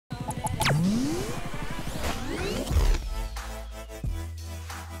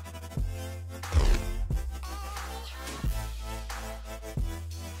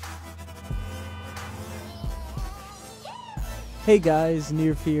Hey guys,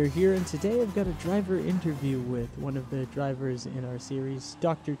 NearFear here, and today I've got a driver interview with one of the drivers in our series,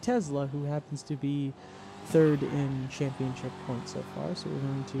 Dr. Tezla, who happens to be third in championship points so far. So we're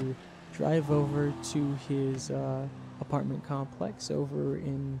going to drive over to his apartment complex over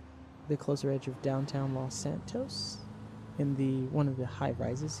in the closer edge of downtown Los Santos. In one of the high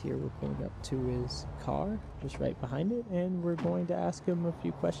rises here, we're pulling up to his car, just right behind it, and we're going to ask him a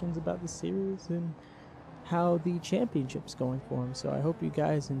few questions about the series and how the championship's going for him. So I hope you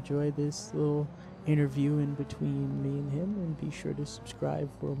guys enjoy this little interview in between me and him, and be sure to subscribe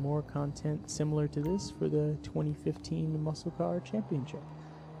for more content similar to this for the 2015 Muscle Car Championship.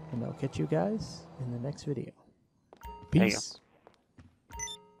 And I'll catch you guys in the next video. Peace.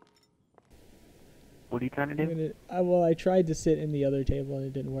 What are you trying to do? Well, I tried to sit in the other table and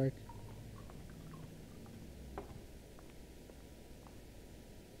it didn't work.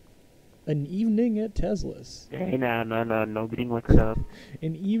 An evening at Tezla's. Hey, no getting liquored up.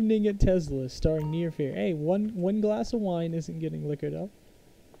 An evening at Tezla's starring NearFear. Hey, one glass of wine isn't getting liquored up.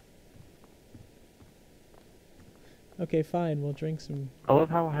 Okay, fine, we'll drink some. I love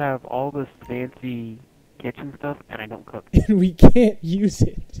how I have all this fancy kitchen stuff and I don't cook. And we can't use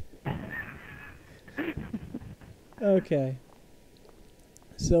it. Okay.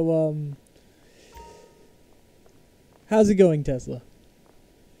 So, how's it going, Tezla?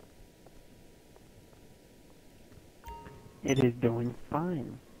 It is doing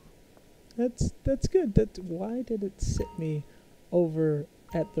fine. That's good. Why did it sit me over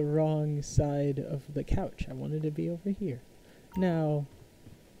at the wrong side of the couch? I wanted to be over here. Now,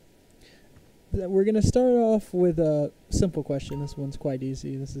 we're going to start off with a simple question. This one's quite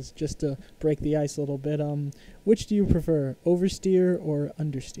easy. This is just to break the ice a little bit. Which do you prefer, oversteer or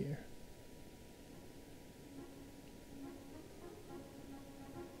understeer?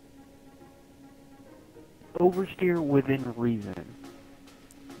 Oversteer within reason.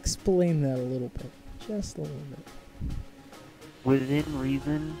 Explain that a little bit. Just a little bit. Within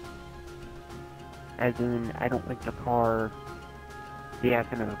reason, as in, I don't like the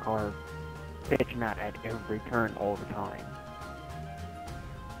accident of the car pitching out at every turn all the time.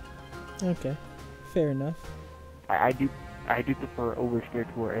 Okay, fair enough. I do prefer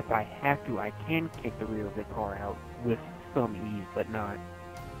oversteer to where if I have to, I can kick the rear of the car out with some ease, but not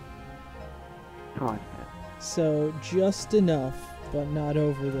constant. So, just enough, but not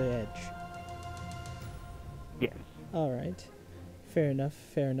over the edge. Yes. Alright. Fair enough,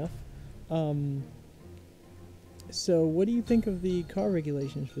 fair enough. So what do you think of the car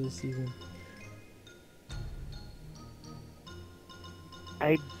regulations for this season?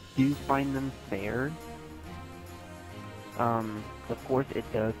 I do find them fair. Of course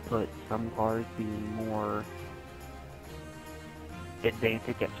it does put some cars being more advanced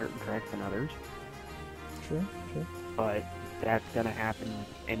at certain tracks than others. Sure. But that's gonna happen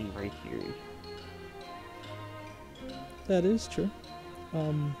with any race series. That is true.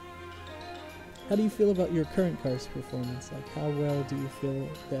 How do you feel about your current car's performance? Like, how well do you feel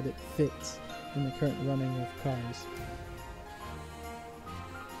that it fits in the current running of cars?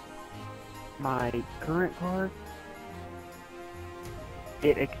 My current car,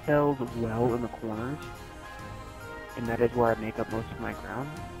 it excels well in the corners, and that is where I make up most of my ground.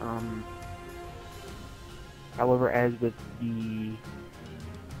 However, as with the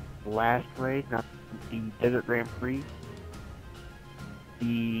last race, not the Desert Grand Prix,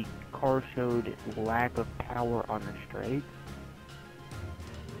 the car showed lack of power on the straight,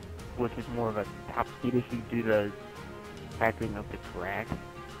 which is more of a top speed issue due to factoring of the track.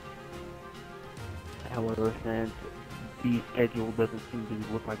 However, since the schedule doesn't seem to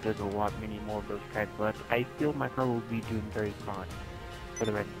look like there's a lot many more of those tracks left, I feel my car will be doing very fine for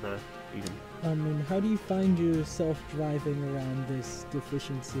the rest of the season. And how do you find yourself driving around this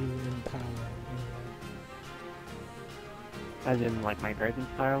deficiency in power? As in, like, my driving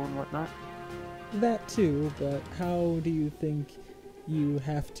style and whatnot? That too, but how do you think you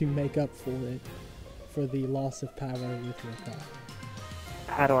have to make up for it, for the loss of power with your car?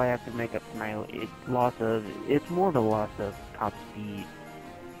 How do I have to make up for my it's more of a loss of top speed.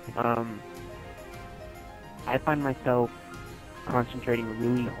 I find myself concentrating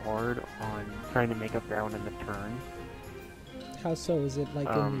really hard on trying to make up ground in the turns. How so? Is it like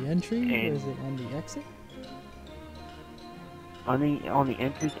in the entry, or is it on the exit? On the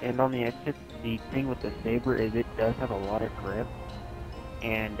entries and on the exit, the thing with the Saber is it does have a lot of grip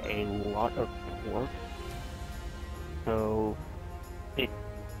and a lot of torque. So it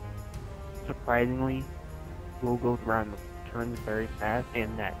surprisingly will go around the turns very fast,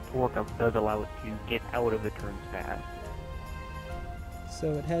 and that torque does allow it to get out of the turns fast.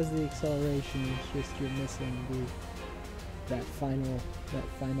 So it has the acceleration, it's just you're missing that final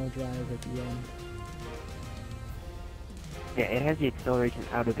drive at the end. Yeah, it has the acceleration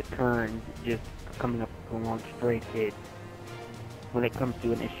out of the turns, just coming up with a long straight hit when it comes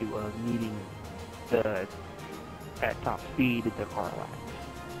to an issue of needing at top speed the car lasts.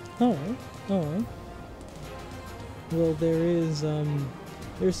 Alright. Well, there's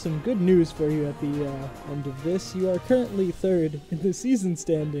some good news for you at the end of this. You are currently third in the season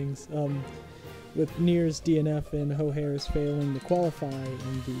standings, with Near's DNF and O'Hara's failing to qualify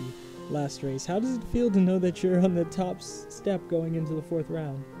in the last race. How does it feel to know that you're on the top step going into the fourth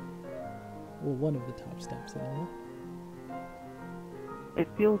round? Well, one of the top steps, anyway. It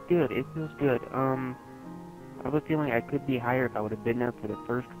feels good. I was feeling I could be higher if I would have been there for the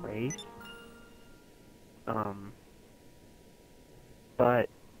first race. But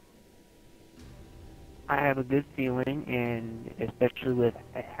I have a good feeling, and especially with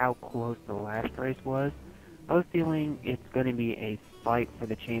how close the last race was, I was feeling it's going to be a fight for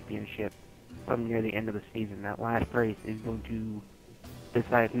the championship from near the end of the season. That last race is going to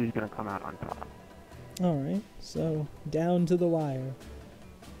decide who's going to come out on top. Alright, so down to the wire.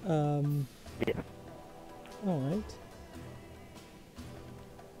 Yeah. Alright.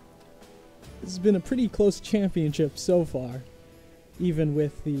 This has been a pretty close championship so far, even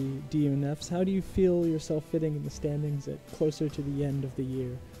with the DNFs. How do you feel yourself fitting in the standings at closer to the end of the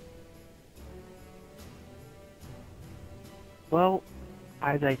year? Well,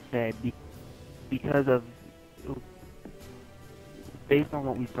 as I said, because of, based on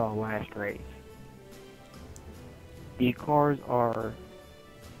what we saw last race, the cars are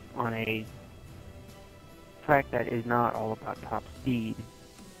on a track that is not all about top speed.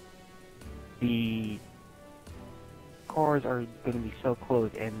 The cars are going to be so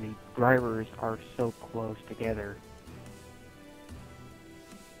close, and the drivers are so close together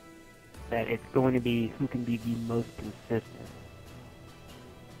that it's going to be who can be the most consistent.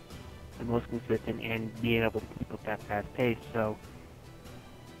 The most consistent and being able to keep up that fast pace. So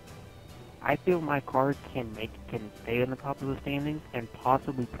I feel my car can stay on the top of the standings and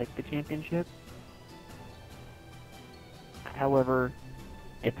possibly take the championship. However,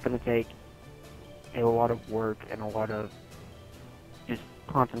 it's going to take a lot of work and a lot of just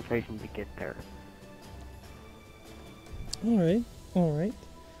concentration to get there. Alright.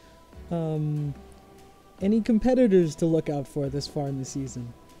 Any competitors to look out for this far in the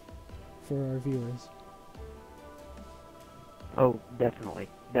season for our viewers? Oh, definitely.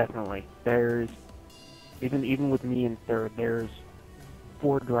 There's, even with me in third, there's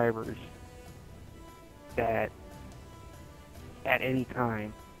 4 drivers that at any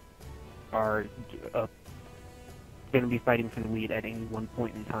time are going to be fighting for the lead at any one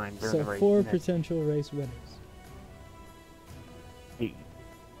point in time during the race. So 4 potential race winners.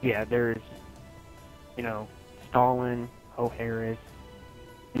 Yeah, there's, Stalin, O'Harris,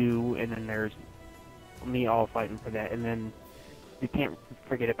 you, and then there's me all fighting for that. And then you can't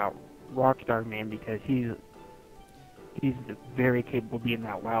forget about Rockstar Man, because he's very capable of being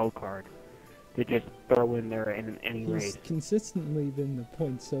that wild card to just throw in there in any race. He's consistently been the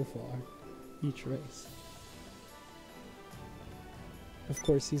point so far, each race. Of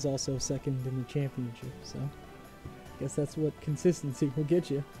course, he's also second in the championship, so I guess that's what consistency will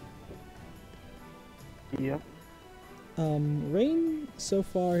get you. Yep. Rain so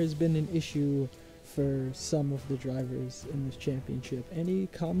far has been an issue for some of the drivers in this championship. Any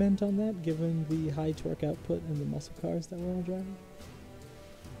comment on that, given the high torque output and the muscle cars that we're all driving?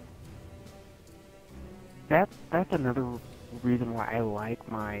 That's another reason why I like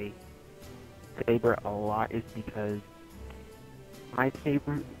my Saber a lot, is because my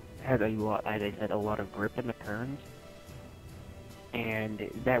Saber has a lot, as I said, a lot of grip in the turns, and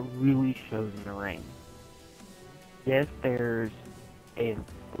that really shows in the rain. Yes, there's a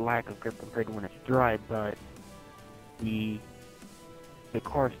lack of grip compared to when it's dry, but the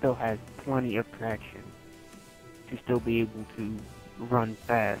car still has plenty of traction to still be able to run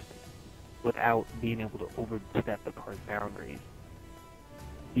fast without being able to overstep the car's boundaries.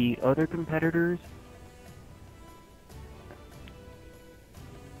 The other competitors,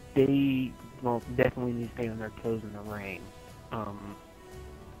 they definitely need to stay on their toes in the rain.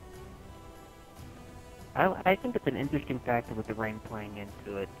 I think it's an interesting factor with the rain playing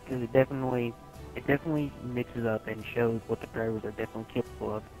into it, because it definitely mixes up and shows what the drivers are definitely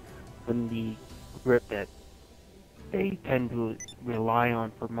capable of when the grip that they tend to rely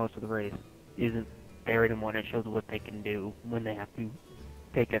on for most of the race isn't buried in one. It shows what they can do when they have to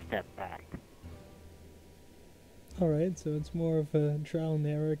take a step back. Alright, so it's more of a trial and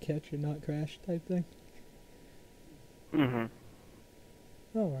error, catch and not crash type thing? Mm-hmm.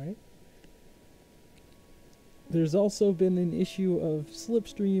 Alright. There's also been an issue of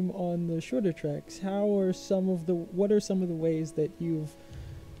slipstream on the shorter tracks. What are some of the ways that you've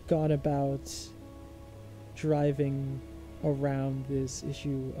gone about driving around this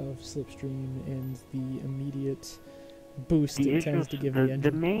issue of slipstream and the immediate boost it tends to give the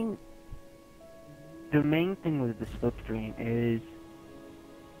engine? The main thing with the slipstream is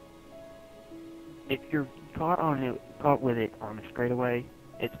if you're caught with it on a straightaway,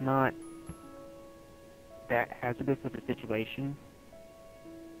 it's not that hazardous of a situation.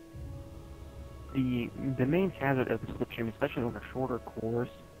 The main hazard of the slipstream, especially on a shorter course,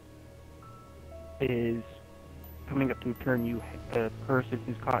 is coming up to a turn. The person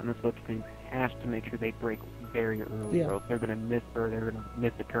who's caught in the slipstream has to make sure they brake very early, or else they're gonna miss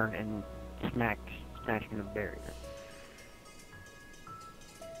the turn and smashing the barrier.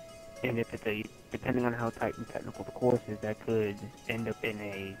 And if depending on how tight and technical the course is, that could end up in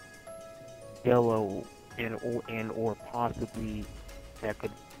a yellow or possibly that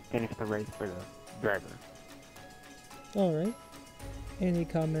could finish the race for the driver. Alright. Any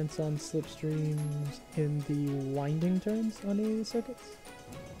comments on slipstreams in the winding turns on any of the circuits?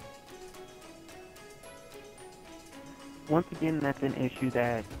 Once again, that's an issue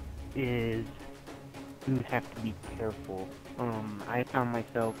that you have to be careful. I found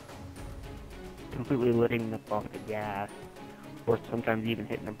myself completely letting off the gas, or sometimes even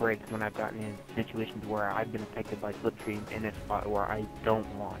hitting the brakes when I've gotten in situations where I've been affected by slipstream in a spot where I don't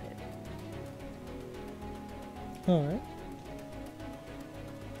want it. Alright.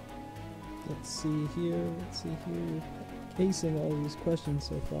 Let's see here. Acing all these questions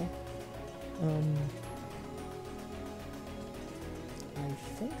so far. I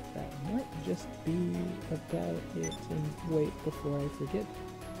think that might just be about it. And wait, before I forget,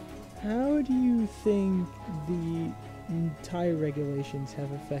 how do you think the tire regulations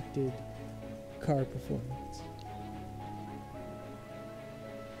have affected car performance?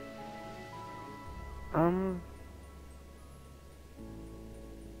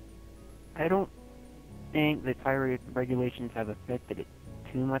 I don't think the tire regulations have affected it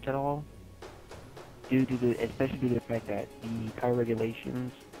too much at all, especially due to the fact that the tire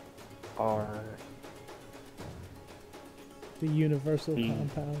regulations are the universal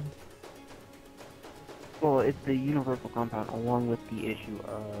compound. Well, it's the universal compound along with the issue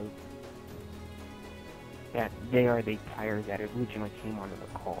of that they are the tires that originally came onto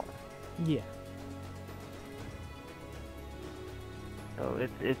the car. Yeah. So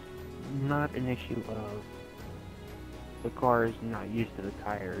it's not an issue of the car is not used to the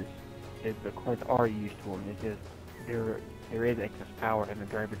tires. The cars are used to them. It's just there is excess power, and the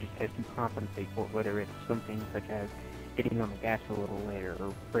driver just has to compensate for it, whether it's something such as hitting on the gas a little later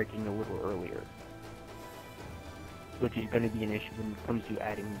or braking a little earlier, which is going to be an issue when it comes to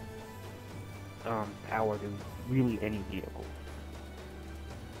adding power to really any vehicle.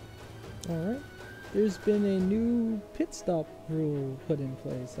 Alright. There's been a new pit stop rule put in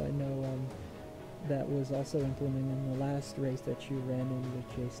place. I know that was also implemented in the last race that you ran in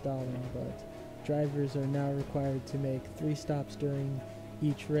with Jay Stalin, but drivers are now required to make 3 stops during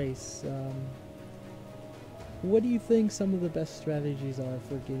each race. What do you think some of the best strategies are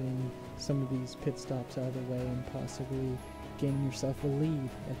for getting some of these pit stops out of the way and possibly gaining yourself a lead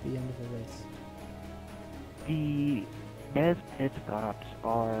at the end of a race? The best pit stops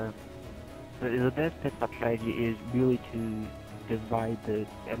are... The best pit stop strategy is really to divide the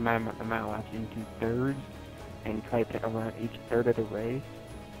amount of laps into thirds and try to around each third of the race.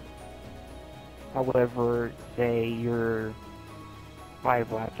 However, say you're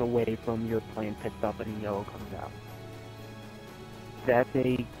 5 laps away from your planned pit stop and yellow comes out. That's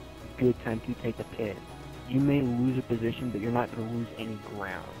a good time to take a pit. You may lose a position, but you're not going to lose any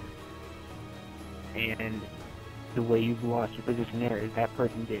ground. And the way you've lost your position there is that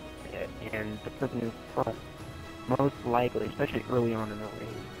person did pit, and the person in front, most likely, especially early on in the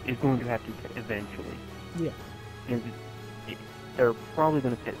race, is going to have to pit eventually. Yeah. And they're probably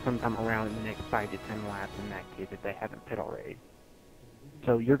going to pit sometime around in the next 5 to 10 laps in that case if they haven't pit already.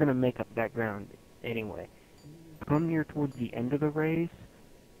 So you're going to make up that ground anyway. Come near towards the end of the race,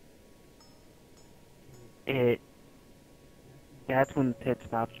 that's when the pit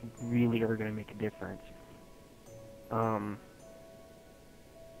stops really are going to make a difference.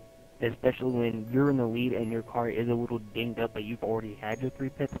 Especially when you're in the lead and your car is a little dinged up, but you've already had your 3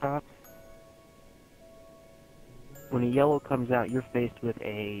 pit stops. When a yellow comes out, you're faced with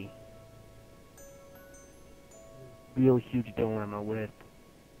a real huge dilemma with,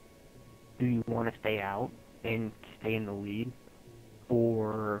 do you want to stay out and stay in the lead,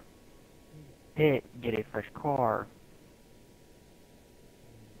 or pit, get a fresh car,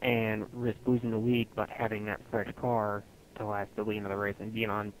 and risk losing the lead, but having that fresh car to last the lead of the race and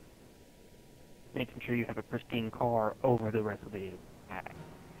making sure you have a pristine car over the rest of the pack.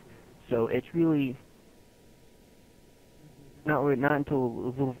 So it's really not until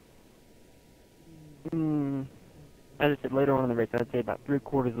a little, as I said, later on in the race, I'd say about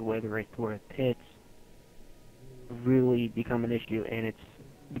 3/4 of the way the race to where pits really become an issue, and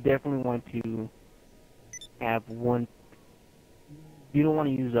you definitely want to have one. You don't want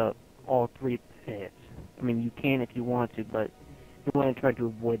to use up all 3 pits. I mean, you can if you want to, but you want to try to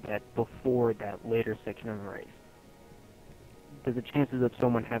avoid that before that later section of the race. Because the chances of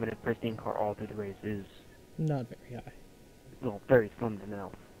someone having a pristine car all through the race is not very high. Well, very slim to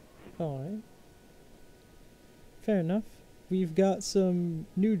none. Alright. Fair enough. We've got some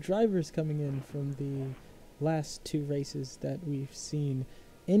new drivers coming in from the last 2 races that we've seen.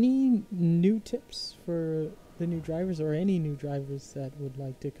 Any new tips for the new drivers, or any new drivers that would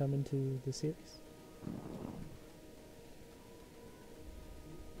like to come into the series?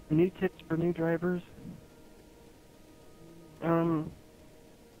 New tips for new drivers?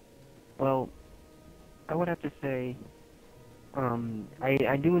 Well, I would have to say,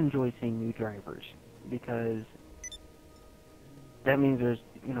 I do enjoy seeing new drivers, because that means there's,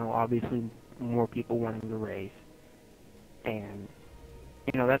 obviously more people wanting to race, and,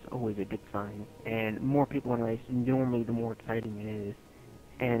 that's always a good sign, and more people want to race, normally the more exciting it is.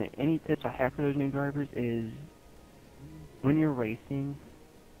 And any tips I have for those new drivers is, when you're racing,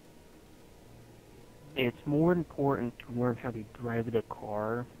 it's more important to learn how to drive the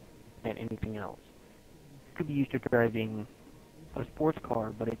car than anything else. You could be used to driving a sports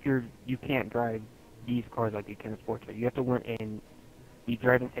car, but if you can't drive these cars like you can a sports car, you have to learn, and the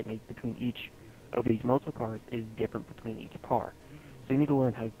driving technique between each of these muscle cars is different between each car. So you need to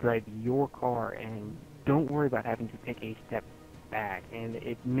learn how to drive your car, and don't worry about having to take a step back. And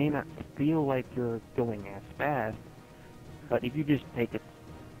it may not feel like you're going as fast, but if you just take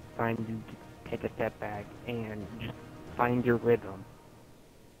time to take a step back and just find your rhythm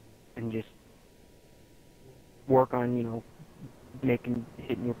and just work on, hitting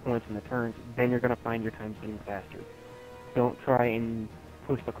your points in the turns, then you're going to find your times getting faster. Don't try and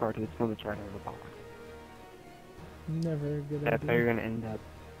push the car to the smoothest right out of the box. Never a good That's idea. how you're going to end up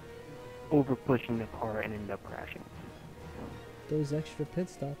over pushing the car and end up crashing. Those extra pit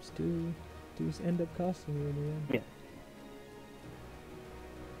stops do end up costing you in the end. Yeah.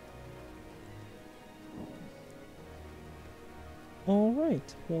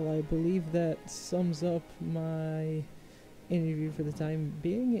 Alright, well, I believe that sums up my interview for the time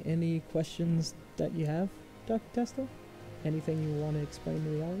being. Any questions that you have, Dr. Tezla? Anything you want to explain to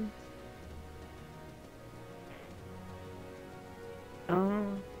the audience?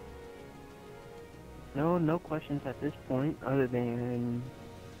 No questions at this point, other than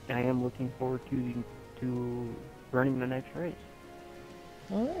I am looking forward to running the next race.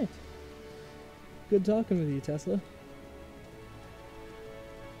 Alright. Good talking with you, Tezla.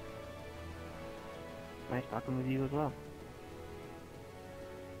 Nice talking with you as well.